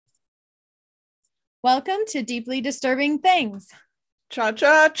Welcome to Deeply Disturbing Things. Cha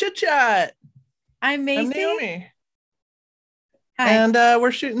cha chit chat. I'm I'm Macy. Naomi. Hi. And we're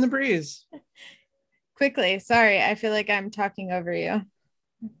shooting the breeze. Quickly. Sorry, I feel like I'm talking over you.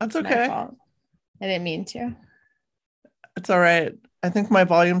 That's It's my okay. fault. I didn't mean to. It's all right. I think my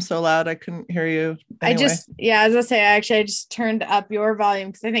volume's so loud I couldn't hear you anyway. As I say, I just turned up your volume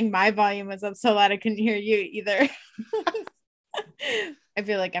because I think my volume was up so loud I couldn't hear you either. I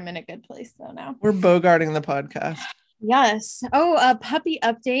feel like I'm in a good place though now. We're bogarting the podcast. Yes. Oh, a puppy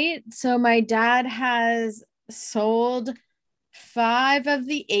update. So my dad has sold 5 of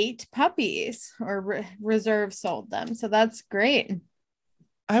the 8 puppies, or reserve sold them. So that's great.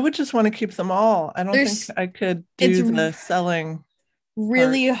 I would just want to keep them all. I don't think I could It's do the selling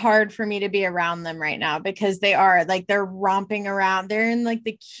really part. hard for me to be around them right now because they're romping around. They're in like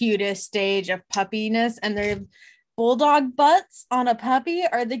the cutest stage of puppiness, and their bulldog butts on a puppy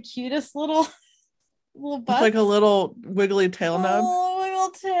are the cutest little butts. It's like a little wiggly tail nub.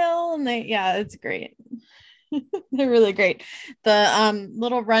 Wiggle tail, and it's great. They're really great. The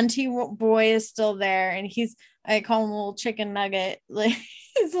little runty boy is still there, and I call him a little chicken nugget. Like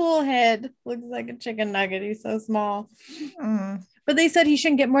his little head looks like a chicken nugget. He's so small. But they said he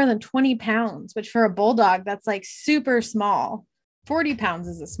shouldn't get more than 20 pounds, which for a bulldog, that's like super small. 40 pounds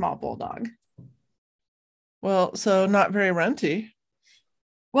is a small bulldog. Well, so not very runty.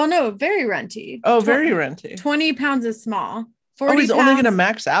 Well, no, very runty. Oh, very runty. 20 pounds is small. 40 he's only going to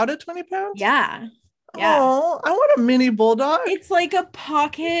max out at 20 pounds? Yeah. Yeah. Oh, I want a mini bulldog. It's like a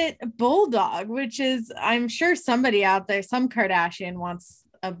pocket bulldog, which is, I'm sure somebody out there, some Kardashian wants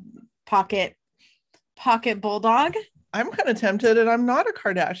a pocket bulldog. I'm kind of tempted, and I'm not a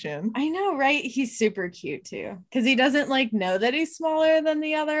Kardashian. I know, right? He's super cute too, because he doesn't like know that he's smaller than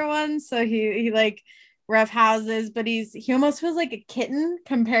the other ones. So he like rough houses, but he almost feels like a kitten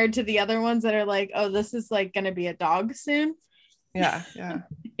compared to the other ones that are like, oh, this is like going to be a dog soon. Yeah.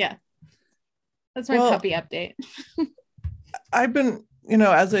 Yeah. That's my puppy update. I've been,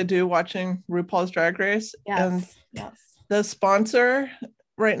 as I do, watching RuPaul's Drag Race. Yes. The sponsor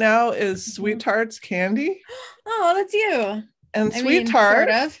right now is Sweet Tarts Candy. Oh, that's you. And Sweet Tart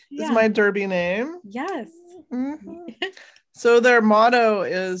sort of. is my derby name. Yes. Mm-hmm. So their motto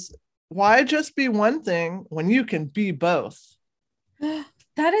is, why just be one thing when you can be both?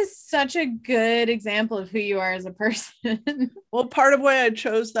 That is such a good example of who you are as a person. Well, part of why I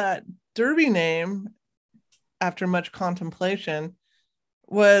chose that derby name after much contemplation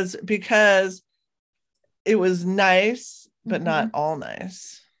was because it was nice, but not all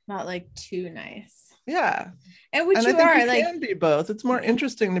nice. Not like too nice. Yeah. And which and you I think are. you like, can be both. It's more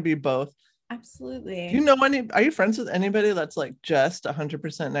interesting to be both. Absolutely. Do you know are you friends with anybody that's like just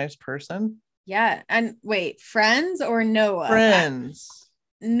 100% nice person? Yeah. And wait, friends or Noah? Friends.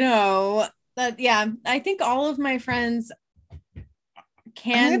 No. I think all of my friends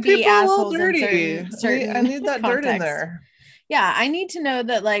can be assholes dirty. in certain I need that context. dirt in there. Yeah, I need to know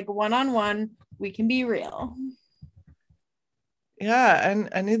that like one-on-one we can be real. Yeah, and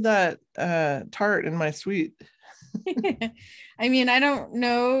I need that tart in my sweet. I mean, I don't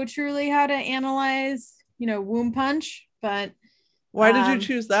know truly how to analyze, womb punch, but why did you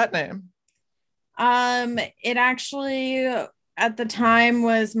choose that name? It actually at the time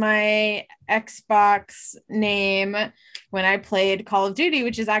was my Xbox name when I played Call of Duty,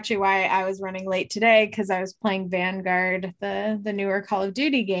 which is actually why I was running late today, because I was playing Vanguard, the newer Call of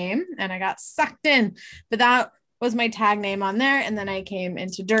Duty game, and I got sucked in. But that was my tag name on there. And then I came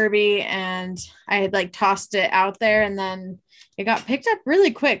into Derby and I had like tossed it out there, and then it got picked up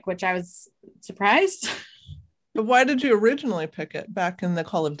really quick, which I was surprised. But why did you originally pick it back in the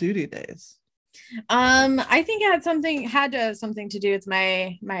Call of Duty days? I think it had to have something to do with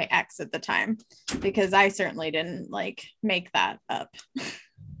my ex at the time, because I certainly didn't like make that up.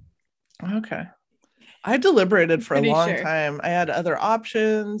 Okay. I deliberated for a long time. I had other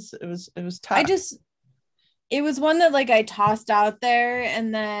options. It was tough. It was one that like I tossed out there,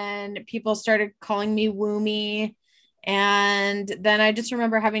 and then people started calling me Woomy. And then I just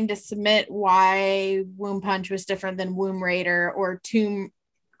remember having to submit why Womb Punch was different than Womb Raider or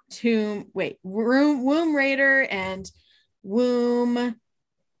Womb Raider and Womb.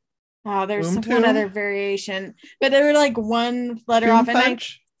 Oh, there's one other variation, but they were like one letter off. And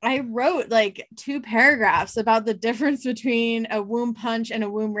I wrote like 2 paragraphs about the difference between a Womb Punch and a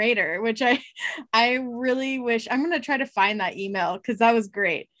Womb Raider, which I really wish. I'm going to try to find that email because that was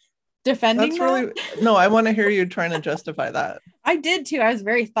great. Defending no, I want to hear you trying to justify that. I did too. I was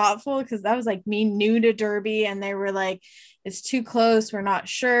very thoughtful because that was like me new to Derby, and they were like, it's too close, we're not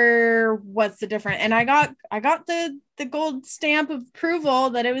sure what's the difference. And I got the gold stamp of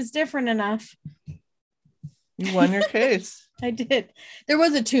approval that it was different enough. You won your case. I did. There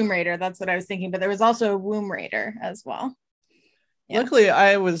was a Tomb Raider. That's what I was thinking. But there was also a Womb Raider as well. Yeah. Luckily,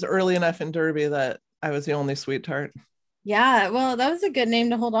 I was early enough in Derby that I was the only sweetheart. Yeah. Well, that was a good name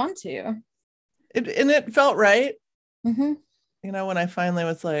to hold on to. It felt right. Mm-hmm. You know, when I finally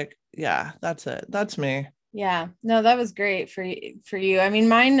was like, yeah, that's it. That's me. Yeah. No, that was great for you. I mean,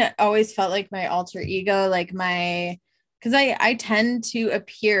 mine always felt like my alter ego, like because I tend to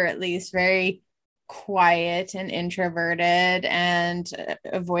appear at least very quiet and introverted and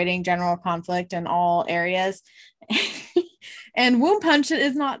avoiding general conflict in all areas. And Womb Punch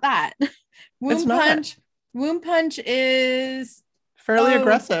is not that. Womb Punch is fairly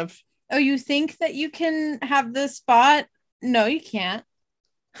aggressive. Oh, you think that you can have the spot? No, you can't.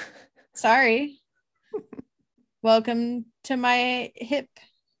 Sorry. Welcome to my hip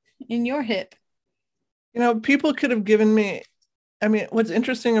in your hip. You know, people could have given me, I mean, what's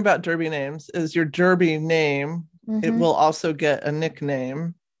interesting about Derby names is your Derby name, it will also get a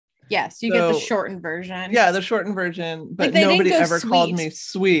nickname. Yes, you get the shortened version. Yeah, the shortened version, but like nobody ever called me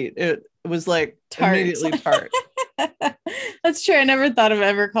sweet. It was like tart. Immediately tart. That's true. I never thought of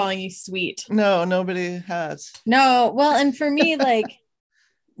ever calling you sweet. No, nobody has. No, well, and for me, like,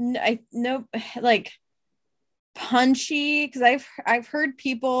 like punchy, because I've heard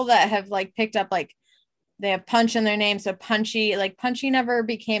people that have like picked up like they have punch in their name, so punchy. Like punchy never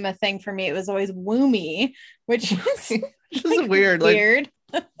became a thing for me. It was always woomy, which is like, weird. Like,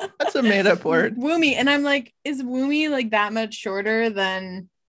 that's a made-up word. Woomy, and I'm like, is woomy like that much shorter than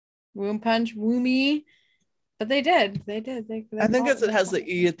Womb Punch? Woomy. But they did. They I think it has the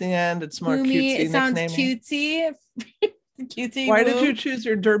E at the end. It's more Woomy, cutesy. It sounds cutesy. Cutesy. Why did you choose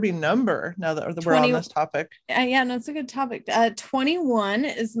your Derby number now that we're on this topic? Yeah, no, it's a good topic. 21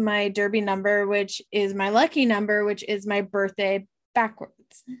 is my Derby number, which is my lucky number, which is my birthday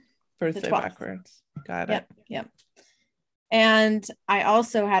backwards. Birthday backwards. Got it. Yep. And I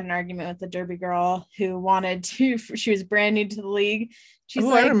also had an argument with the Derby girl who wanted to, she was brand new to the league. She's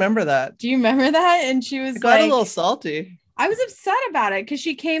like, I remember that. Do you remember that? And she was got a little salty. I was upset about it because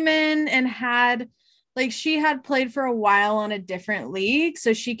she came in and she had played for a while on a different league.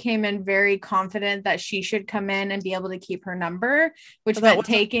 So she came in very confident that she should come in and be able to keep her number, which meant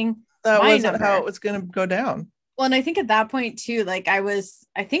taking that wasn't how it was going to go down. Well, and I think at that point too, like I was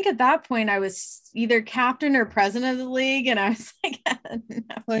either captain or president of the league. And I was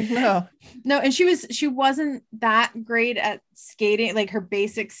like, no. And she wasn't that great at skating. Like her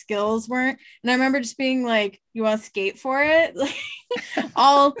basic skills weren't. And I remember just being like, you want to skate for it? Like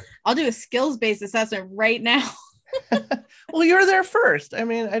I'll do a skills-based assessment right now. Well, you were there first. I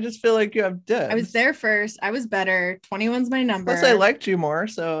mean, I just feel like you have dibs. I was there first. I was better. 21's my number. Plus, I liked you more,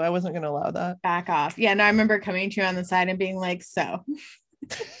 so I wasn't going to allow that. Back off. Yeah, no, I remember coming to you on the side and being like, so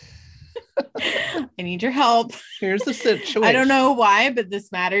I need your help. Here's the situation. I don't know why, but this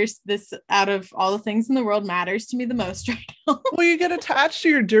matters. This, out of all the things in the world, matters to me the most right now. Well, you get attached to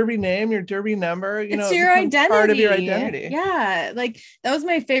your Derby name, your Derby number. It's your identity. Part of your identity. Yeah, like that was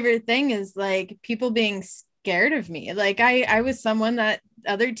my favorite thing, is like people being scared of me. Like I was someone that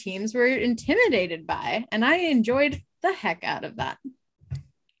other teams were intimidated by, and I enjoyed the heck out of that.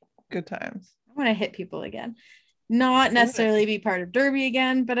 Good times. I want to hit people again. Not necessarily be part of Derby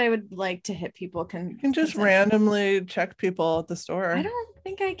again, but I would like to hit people. You can just randomly check people at the store. I don't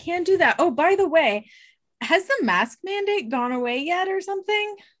think I can do that. Oh, by the way, has the mask mandate gone away yet or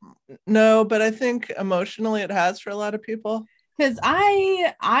something? No, but I think emotionally it has for a lot of people. Because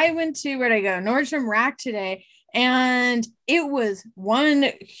I went to, where'd I go? Nordstrom Rack today, and it was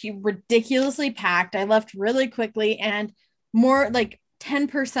ridiculously packed. I left really quickly, and more like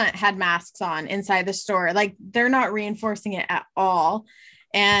 10% had masks on inside the store. Like they're not reinforcing it at all,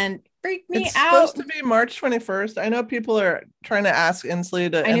 and freaked me out. It's supposed to be March 21st. I know people are trying to ask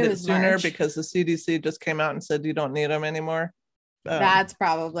Inslee to end it sooner March, because the CDC just came out and said you don't need them anymore. That's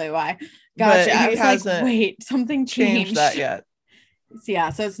probably why. Gotcha. I was like, wait, something changed that yet. Yeah,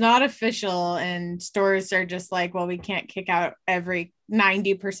 so it's not official, and stores are just like, well, we can't kick out every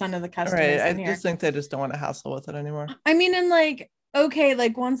 90% of the customers. Right. I just think they just don't want to hassle with it anymore. I mean, and like, okay,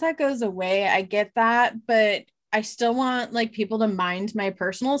 like once that goes away, I get that, but I still want like people to mind my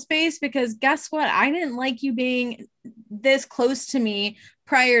personal space, because guess what? I didn't like you being this close to me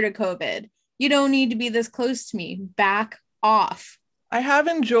prior to COVID. You don't need to be this close to me. Back off. I have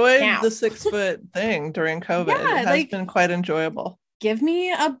enjoyed the 6 foot thing during COVID. Yeah, it has been quite enjoyable. Give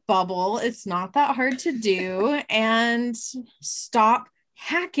me a bubble. It's not that hard to do, and stop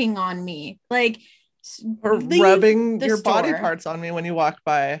hacking on me. Like, or rubbing your body parts on me when you walk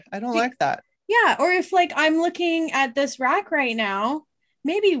by. I don't like that. Yeah. Or if like I'm looking at this rack right now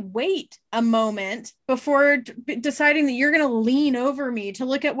maybe wait a moment before deciding that you're going to lean over me to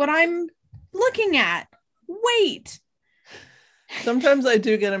look at what I'm looking at. Wait. Sometimes I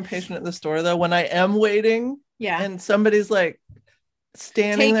do get impatient at the store though, when I am waiting and somebody's like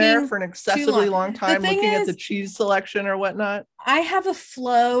standing there for an excessively long time looking at the cheese selection or whatnot. I have a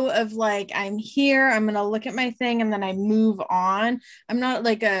flow of like, I'm here, I'm gonna look at my thing, and then I move on. I'm not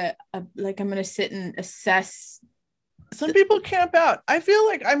like I'm gonna sit and assess. Some people camp out. I feel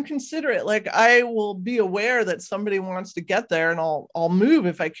like I'm considerate. Like I will be aware that somebody wants to get there, and I'll move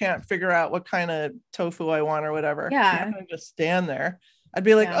if I can't figure out what kind of tofu I want or whatever. Yeah, I'm not gonna just stand there. I'd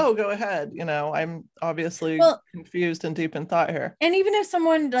be like, oh, go ahead. You know, I'm obviously confused and deep in thought here. And even if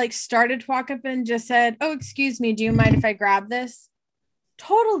someone like started to walk up and just said, oh, excuse me, do you mind if I grab this?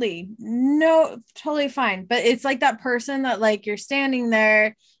 Totally. No, totally fine. But it's like that person that like you're standing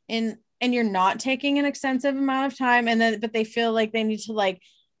there and you're not taking an extensive amount of time. And then, but they feel like they need to like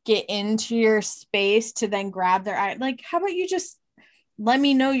get into your space to then grab their eye. Like, how about you just let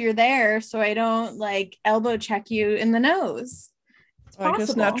me know you're there so I don't like elbow check you in the nose? Well, I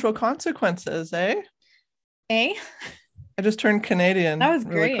guess natural consequences, eh? Eh? I just turned Canadian. That was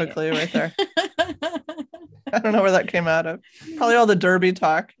really great. Quickly right there. I don't know where that came out of. Probably all the Derby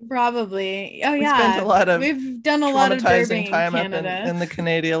talk. Probably. Oh, We've done a lot of Derby time in Canada. up in the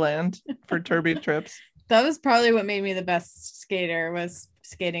Canadian land for Derby trips. That was probably what made me the best skater, was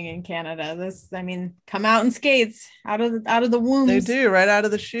skating in Canada. Come out in skates out of the womb. They do, right out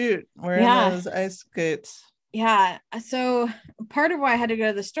of the chute, wearing those ice skates. Yeah. So part of why I had to go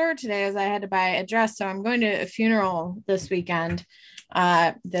to the store today is I had to buy a dress. So I'm going to a funeral this weekend,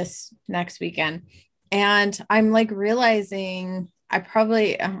 this next weekend. And I'm like realizing I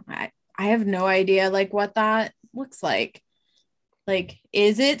have no idea like what that looks like. Like,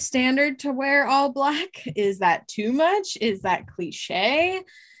 is it standard to wear all black? Is that too much? Is that cliche?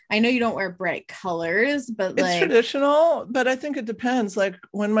 I know you don't wear bright colors, but it's traditional, but I think it depends. Like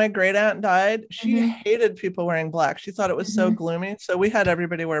when my great aunt died, she hated people wearing black. She thought it was so gloomy. So we had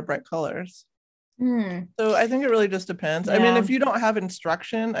everybody wear bright colors. So I think it really just depends. I mean, if you don't have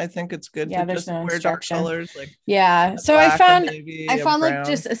instruction, I think it's good to just wear dark colors. Like so I found brown. like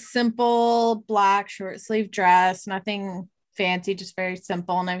just a simple black short sleeve dress, nothing fancy, just very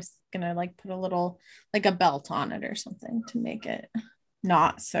simple. And I was gonna like put a little like a belt on it or something to make it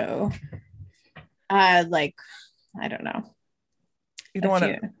not so like, I don't know. You don't want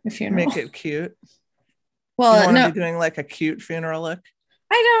to make it cute. Well, you don't want to be doing like a cute funeral look.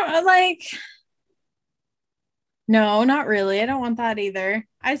 I don't like. No, not really. I don't want that either.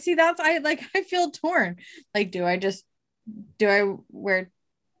 I feel torn. Like, do I wear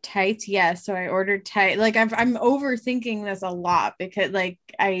tights? Yes. So I ordered tight. Like I'm overthinking this a lot because like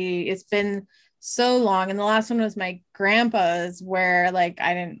it's been so long. And the last one was my grandpa's, where like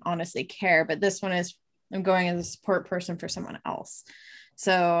I didn't honestly care, but this one is I'm going as a support person for someone else.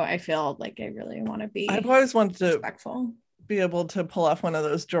 So I feel like I really want to be. I've always wanted to be able to pull off one of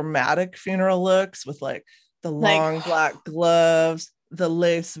those dramatic funeral looks with like the long black gloves, the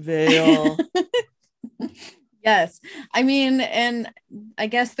lace veil. Yes. I mean, and I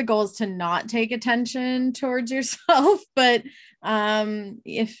guess the goal is to not take attention towards yourself, but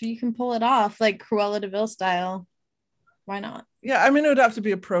if you can pull it off like Cruella de Vil style, why not? Yeah, I mean, it would have to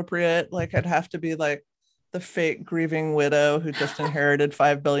be appropriate. Like I'd have to be like the fake grieving widow who just inherited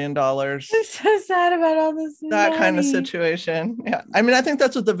 $5 billion. I'm so sad about all this that kind of situation. Yeah, I mean, I think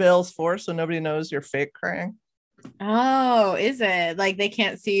that's what the veil's for, so nobody knows you're fake crying. Oh, is it like they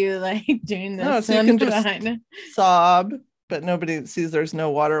can't see you like doing this? No, so you can just sob, but nobody sees there's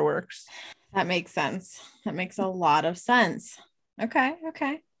no waterworks. That makes sense. That makes a lot of sense. Okay.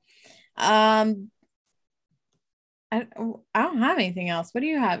 I don't have anything else. What do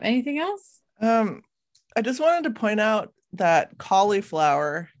you have? Anything else? I just wanted to point out that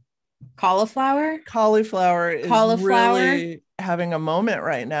cauliflower is really having a moment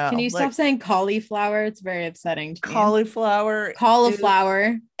right now. Can you stop saying cauliflower? It's very upsetting to me. Cauliflower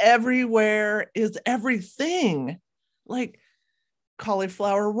everywhere, is everything. Like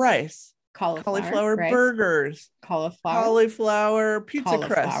cauliflower rice, cauliflower burgers, cauliflower pizza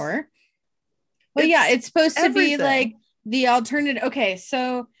crust. Well, yeah, it's supposed to be like the alternative. Okay,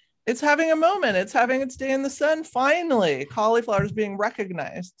 so it's having a moment. It's having its day in the sun. Finally, cauliflower is being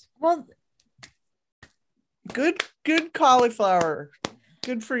recognized. Well, good cauliflower.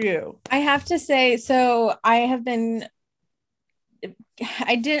 Good for you. I have to say, so I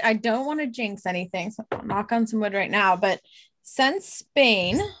don't want to jinx anything, so I'll knock on some wood right now, but since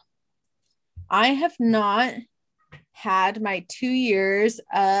Spain, I have not had my 2 years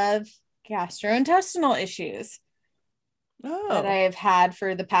of gastrointestinal issues. that I Oh, have had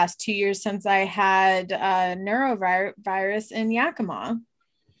for the past 2 years since I had neurovirus in Yakima,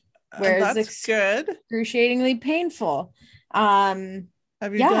 where it's that's good. excruciatingly painful. Um,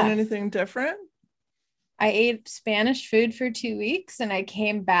 Have you done yeah, anything different? I ate Spanish food for 2 weeks and I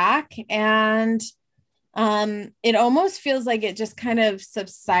came back and it almost feels like it just kind of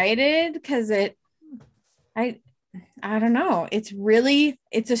subsided because I I don't know. It's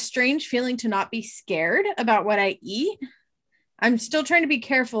a strange feeling to not be scared about what I eat. I'm still trying to be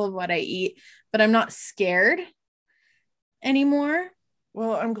careful of what I eat, but I'm not scared anymore.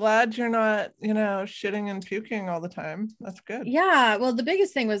 Well, I'm glad you're not, shitting and puking all the time. That's good. Yeah, well, the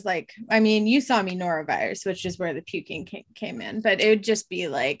biggest thing was like, I mean, you saw me norovirus, which is where the puking came in, but it would just be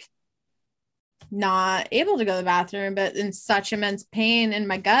like not able to go to the bathroom, but in such immense pain in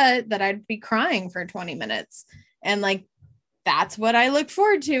my gut that I'd be crying for 20 minutes. And like, that's what I look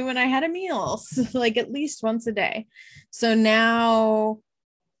forward to when I had a meal, so, like at least once a day. So now,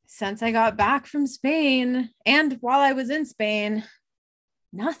 since I got back from Spain and while I was in Spain,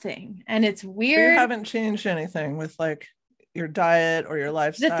 nothing. And it's So you weird. haven't changed anything with like your diet or your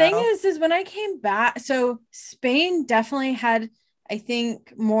The thing lifestyle? is when I came back, so Spain definitely had, I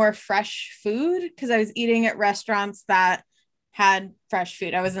think, more fresh food because I was eating at restaurants that had fresh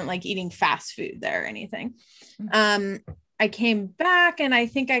food. I wasn't like eating fast food there or anything. Um, I came back and I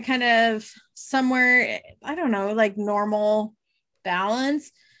think I kind of somewhere, I don't know, like normal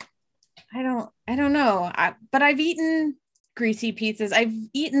balance. I don't know. But I've eaten greasy pizzas.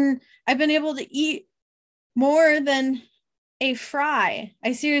 I've been able to eat more than a fry. I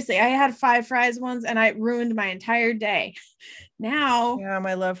had 5 fries once and I ruined my entire day. Now Yeah,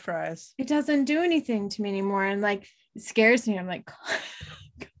 I love fries. it doesn't do anything to me anymore. And like, it scares me. I'm like,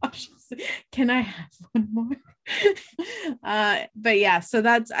 gosh, can I have one more? But yeah, so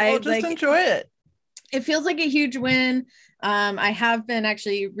that's, I Just like, enjoy it. it feels like a huge win. I have been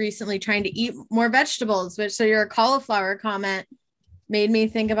actually recently trying to eat more vegetables, which, so your cauliflower comment made me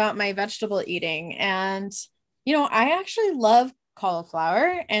think about my vegetable eating. And, I actually love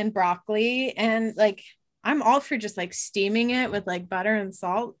cauliflower and broccoli. And like, I'm all for just like steaming it with like butter and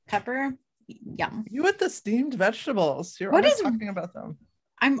salt, pepper. Yum. You with the steamed vegetables. You're What always is, talking about them.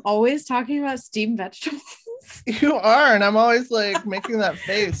 I'm always talking about steamed vegetables. You are, and I'm always like making that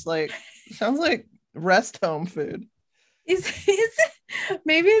face. Like, sounds like rest home food. Is it?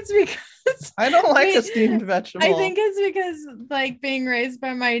 Maybe it's because I don't like a steamed I think vegetable. it's because like being raised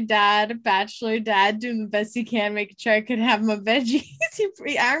by my dad, bachelor dad, doing the best he can, making sure I could have my veggies.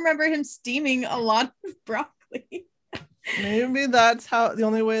 I remember him steaming a lot of broccoli. Maybe that's the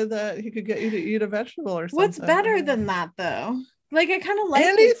only way that he could get you to eat a vegetable or What's something. better than that though? Like I kind of like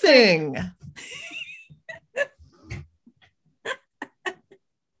it. Anything.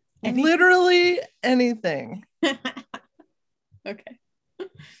 Literally anything. Okay.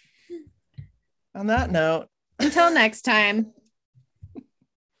 On that note, Until next time.